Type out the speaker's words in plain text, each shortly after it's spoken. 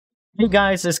Hey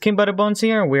guys, it's King Butterbones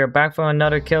here. We are back for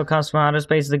another Klowns From Outer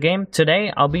Space the game.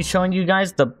 Today, I'll be showing you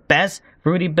guys the best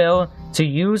Rudy build to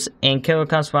use in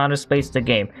Klowns From Outer Space the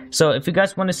game. So if you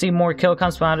guys want to see more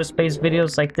Klowns From Outer Space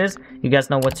videos like this, you guys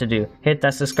know what to do. Hit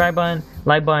that subscribe button,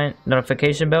 like button,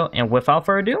 notification bell, and without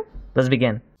further ado, let's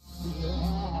begin.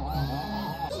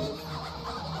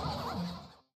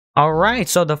 Alright,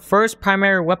 so the first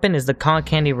primary weapon is the cotton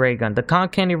candy ray gun. The cotton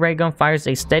candy ray gun fires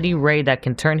a steady ray that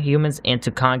can turn humans into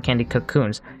cotton candy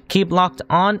cocoons. Keep locked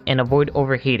on and avoid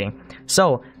overheating.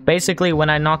 So basically when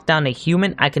I knock down a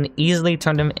human, I can easily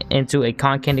turn them into a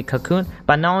cotton candy cocoon.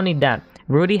 But not only that,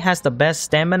 Rudy has the best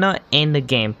stamina in the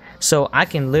game. So I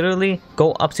can literally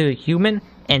go up to a human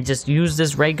and just use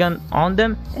this ray gun on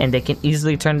them and they can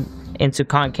easily turn into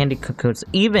cotton candy cocoons,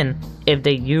 even if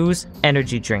they use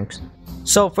energy drinks.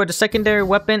 So for the secondary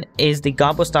weapon is the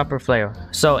Gobble Stopper Flare.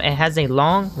 So it has a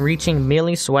long reaching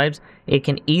melee swipes. It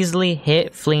can easily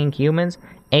hit fleeing humans.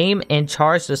 Aim and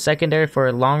charge the secondary for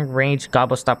a long range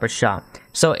Gobble Stopper shot.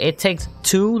 So it takes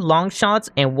 2 long shots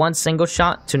and 1 single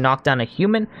shot to knock down a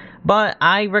human. But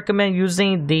I recommend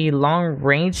using the long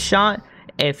range shot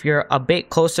if you're a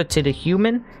bit closer to the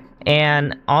human.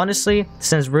 And honestly,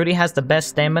 since Rudy has the best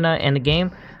stamina in the game,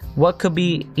 what could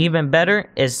be even better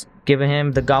is giving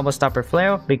him the Gobble Stopper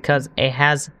Flare, because it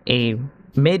has a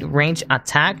mid-range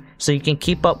attack, so you can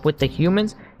keep up with the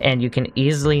humans and you can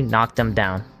easily knock them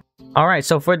down. Alright,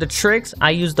 so for the tricks, I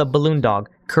use the Balloon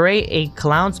Dog. Create a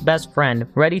clown's best friend,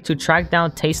 ready to track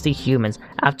down tasty humans.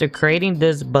 After creating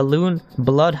this balloon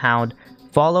bloodhound,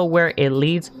 follow where it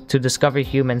leads to discover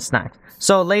human snacks.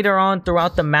 So later on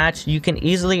throughout the match, you can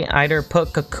easily either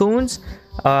put cocoons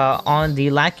on the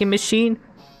lacking machine,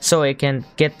 so it can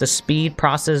get the speed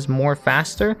process more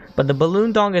faster, but the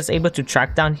Balloon Dog is able to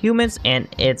track down humans and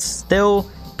it's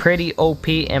still pretty OP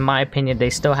in my opinion.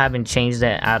 They still haven't changed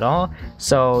it at all,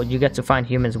 so you get to find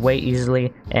humans way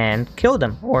easily and kill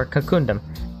them or cocoon them.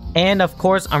 And of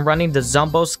course, I'm running the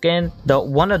Zombo skin,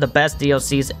 one of the best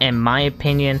DLCs in my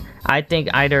opinion. I think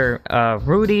either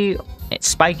Rudy,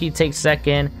 Spiky takes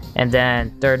second, and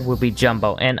then third would be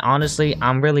Jumbo. And honestly,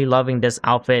 I'm really loving this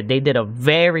outfit. They did a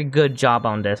very good job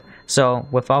on this. So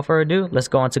without further ado, let's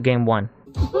go on to game 1.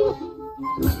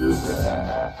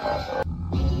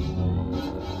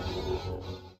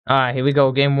 Alright, here we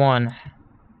go, game 1.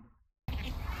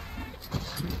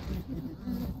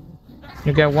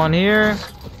 You get 1 here.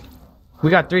 We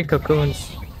got 3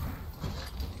 cocoons.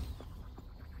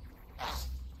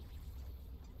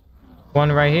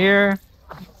 1 right here.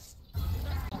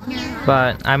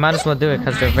 But I might as well do it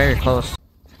because they're very close.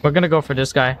 We're gonna go for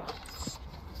this guy.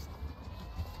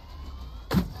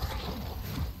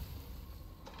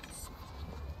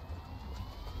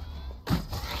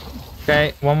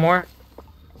 Okay, 1 more.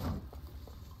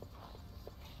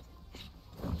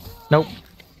 Nope.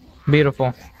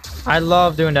 Beautiful. I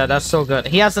love doing that. That's so good.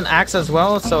 He has an axe as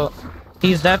well, so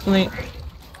he's definitely...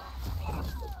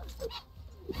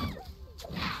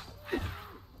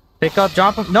 Pick up,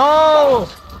 drop him. No!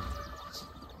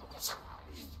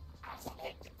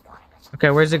 Okay,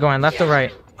 where's it going? Left or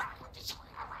right?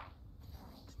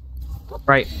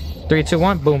 Right. 3, 2,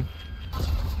 1. Boom.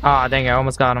 Ah, dang it. I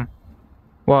almost got him.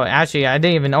 Well, actually, I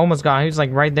didn't even almost got him. He was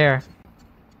like right there.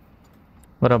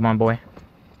 What up, my boy?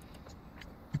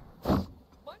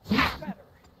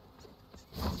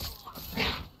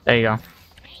 There you go.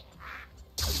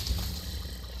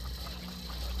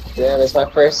 Damn, it's my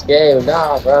first game.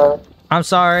 Nah, bro. I'm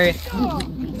sorry.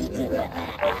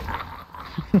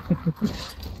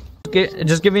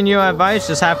 Just giving you advice.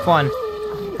 Just have fun.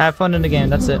 Have fun in the game.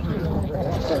 That's it.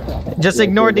 Just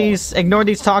ignore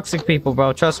these toxic people,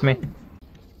 bro. Trust me.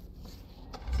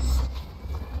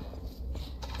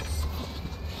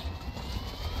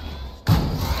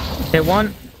 Hit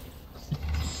 1.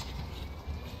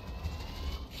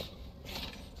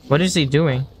 What is he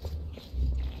doing?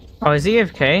 Oh, is he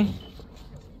AFK?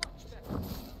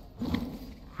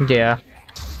 Yeah.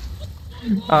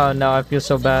 Oh no, I feel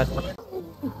so bad.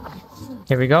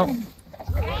 Here we go.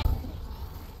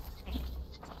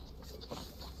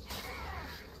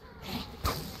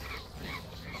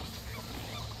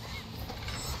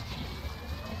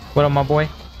 What up, my boy?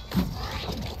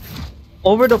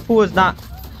 Over the pool is not...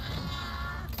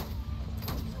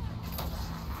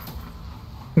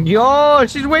 Yo,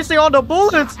 she's wasting all the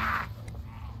bullets!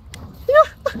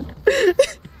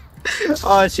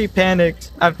 Oh, she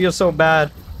panicked. I feel so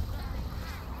bad.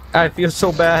 I feel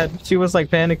so bad. She was like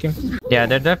panicking. Yeah,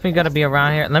 they're definitely gonna be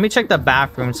around here. Let me check the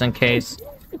bathrooms in case,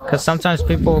 because sometimes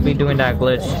people will be doing that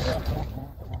glitch.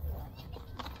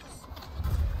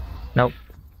 Nope.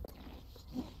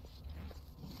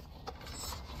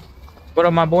 What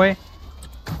up, my boy?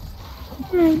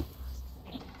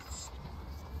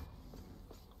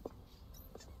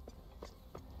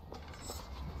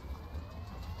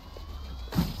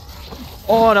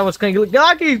 Oh, that was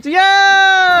lucky.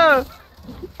 Yeah!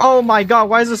 Oh my god,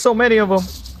 why is there so many of them?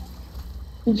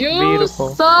 You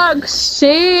Beautiful. suck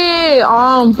shit,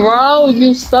 bro.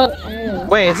 You suck.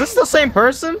 Wait, is this the same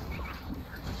person?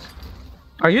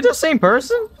 Are you the same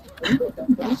person? I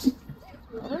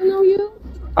don't know you.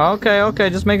 Okay, okay,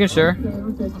 just making sure.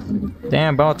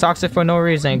 Damn, bro, toxic for no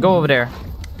reason. Go over there.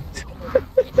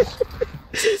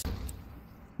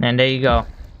 And there you go.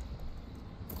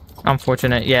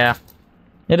 Unfortunate, yeah.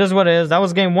 It is what it is. That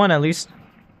was game one, at least.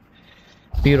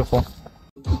 Beautiful.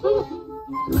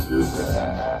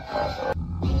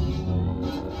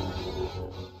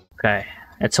 Okay,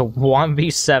 it's a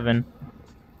 1v7.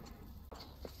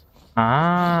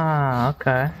 Ah,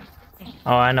 okay.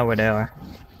 Oh, I know where they are.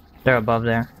 They're above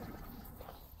there.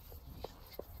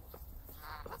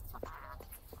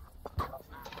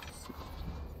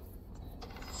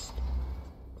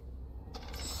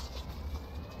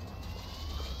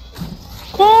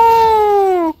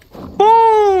 Boom!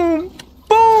 Boom!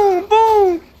 Boom!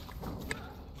 Boom!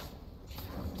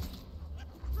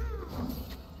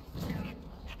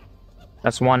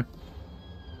 That's one.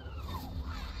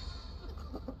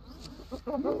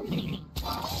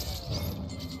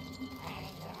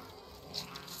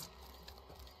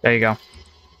 There you go.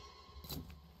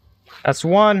 That's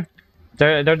one.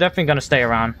 They're definitely gonna stay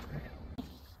around.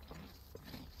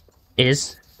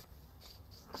 Is.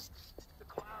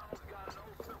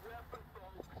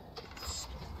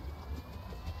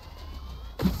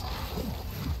 Come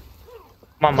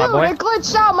on, my boy. Dude, it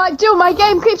glitched out, my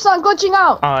game keeps on glitching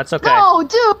out. Oh, it's okay. No,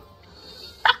 dude.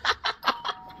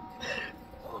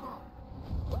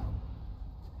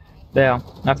 Damn,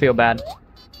 I feel bad.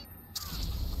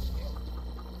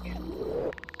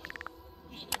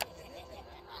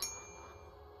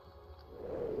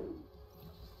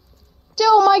 Dude,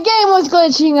 my game was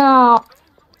glitching out.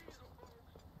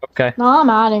 Okay. No, I'm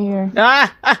out of here.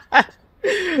 Ah!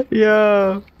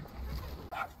 Yo.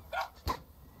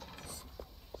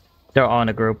 They're all in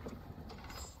a group.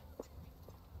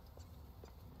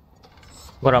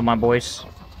 What up, my boys?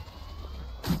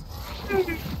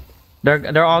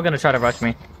 They're all gonna try to rush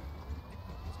me.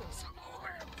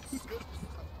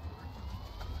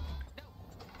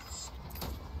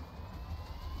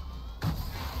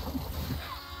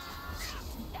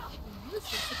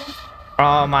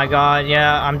 Oh my god,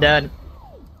 yeah, I'm dead.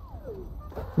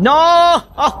 No!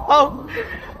 Oh!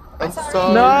 I'm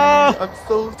sorry. No! I'm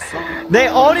so sorry. They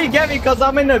only get me because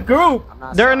I'm in a group.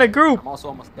 They're in a group. I'm also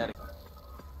almost dead.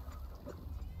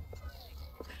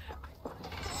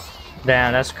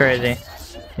 Damn, that's crazy.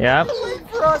 Yep. Wait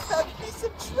for us, that piece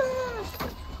of trash.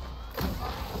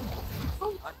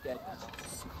 I'm dead now.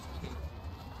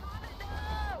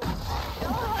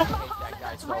 I hate that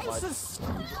guy so much.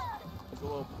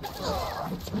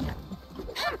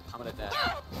 I'm gonna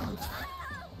die.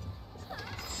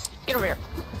 Get over here.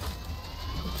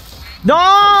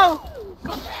 No!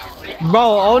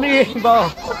 Bro, only bro.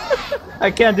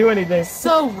 I can't do anything.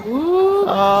 So rude.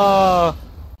 Oh.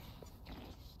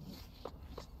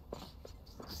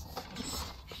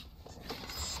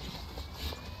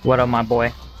 What up, my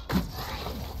boy?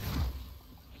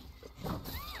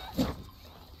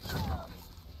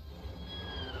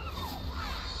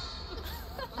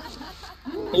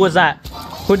 Who was that?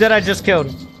 Who did I just kill?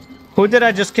 Who did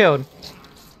I just kill?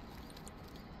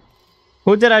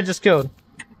 Who did I just kill?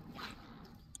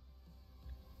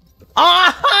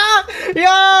 Ah! Yo,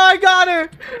 I got her!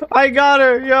 I got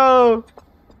her, yo!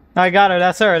 I got her,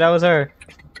 that's her, that was her.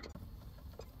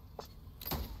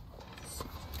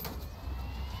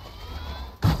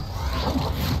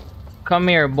 Come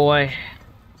here, boy.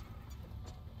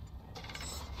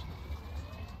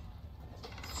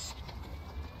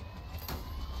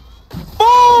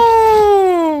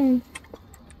 Boom!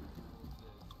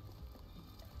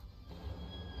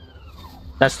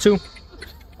 That's two.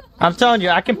 I'm telling you,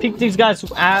 I can pick these guys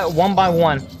one by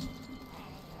one.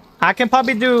 I can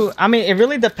probably do... I mean, it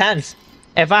really depends.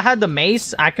 If I had the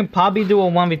mace, I can probably do a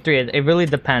 1v3. It really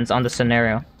depends on the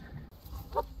scenario.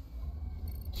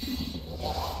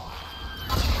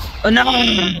 Oh,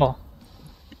 no!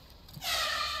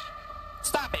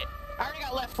 Stop it! I already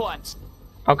got left once.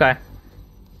 Okay.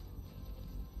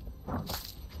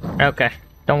 Okay.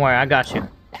 Don't worry, I got you.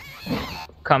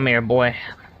 Come here, boy.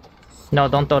 No,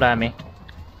 don't throw that at me.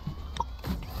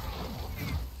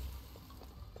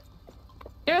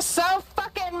 You're so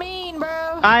fucking mean,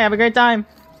 bro. Bye, have a great time.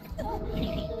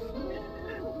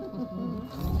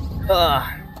 Ugh.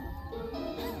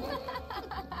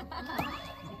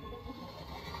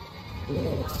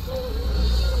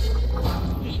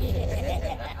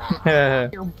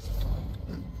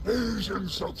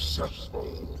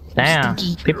 Damn,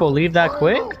 people leave that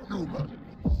quick?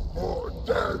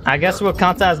 I guess we'll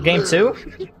count that as game 2.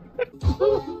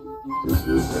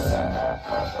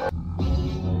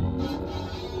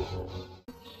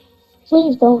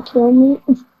 Please don't kill me.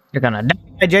 You're gonna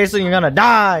die, Jason, you're gonna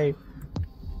die!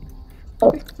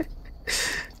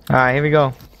 Alright, here we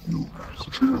go.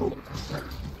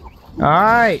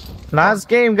 Alright, last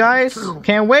game, guys.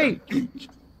 Can't wait.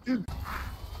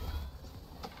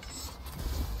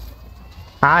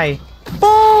 Hi.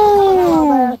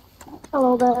 Boom!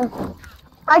 Hello there.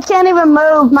 I can't even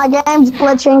move. My game's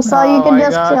glitching, so you can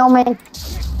just kill me.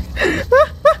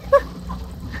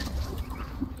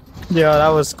 Yeah, that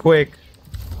was quick.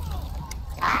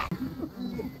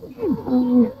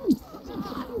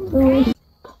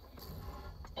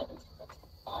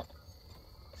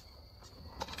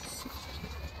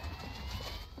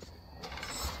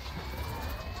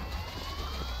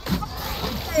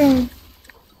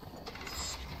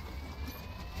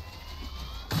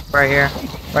 Right here.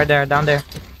 Right there, down there.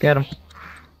 Get him.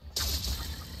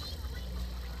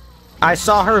 I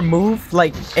saw her move,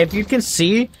 like, if you can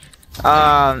see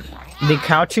the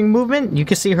couching movement, you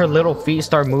can see her little feet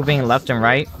start moving left and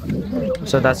right.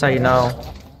 So that's how you know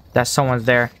that someone's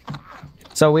there.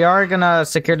 So we are gonna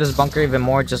secure this bunker even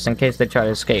more just in case they try to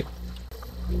escape.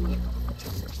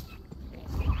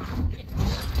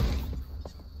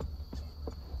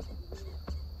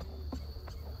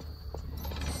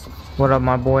 What up,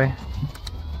 my boy?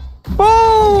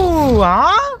 Whoa!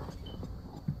 Huh?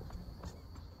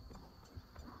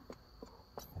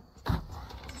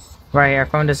 Right here,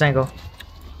 from this angle.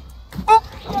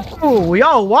 Oh,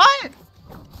 yo, what?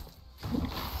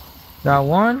 Got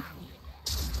one.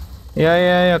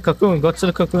 Yeah. Cocoon. Go to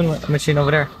the cocoon machine over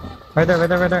there. Right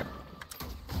there.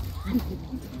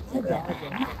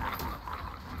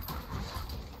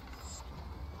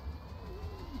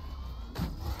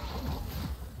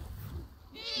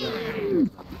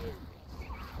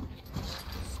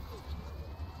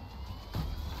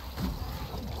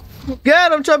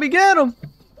 Get him, Chubby, get him!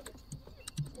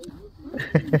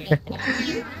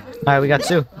 Alright, we got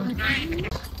 2.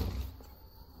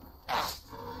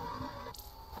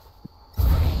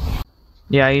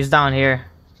 Yeah, he's down here.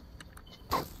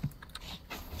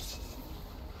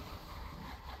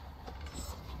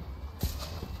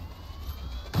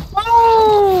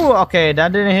 Oh! Okay,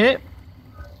 that didn't hit.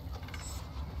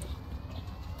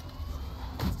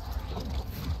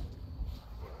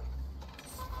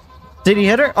 Did he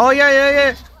hit her? Oh,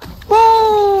 yeah.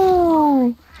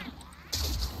 Woo!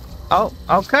 Oh,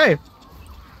 okay.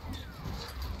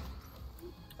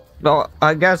 Well,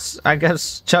 I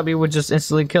guess Chubby would just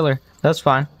instantly kill her. That's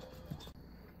fine.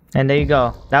 And there you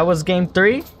go. That was game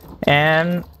 3.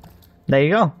 And there you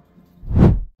go.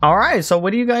 Alright, so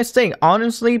what do you guys think?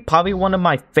 Honestly, probably one of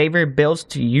my favorite builds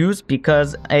to use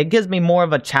because it gives me more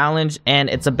of a challenge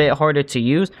and it's a bit harder to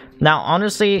use. Now,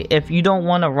 honestly, if you don't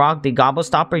want to rock the gobble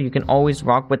stopper, you can always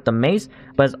rock with the mace,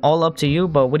 but it's all up to you.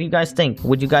 But what do you guys think?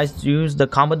 Would you guys use the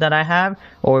combo that I have,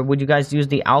 or would you guys use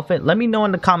the outfit? Let me know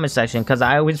in the comment section because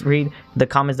I always read the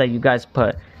comments that you guys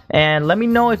put. And let me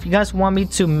know if you guys want me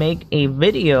to make a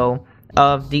video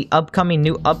of the upcoming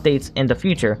new updates in the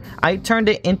future. I turned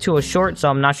it into a short, so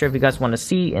I'm not sure if you guys want to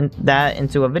see that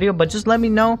into a video, but just let me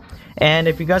know. And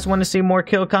if you guys want to see more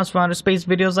Klowns From Outer Space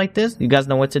videos like this, you guys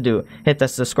know what to do. Hit that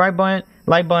subscribe button,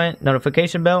 like button,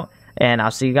 notification bell, and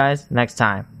I'll see you guys next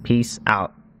time. Peace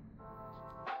out.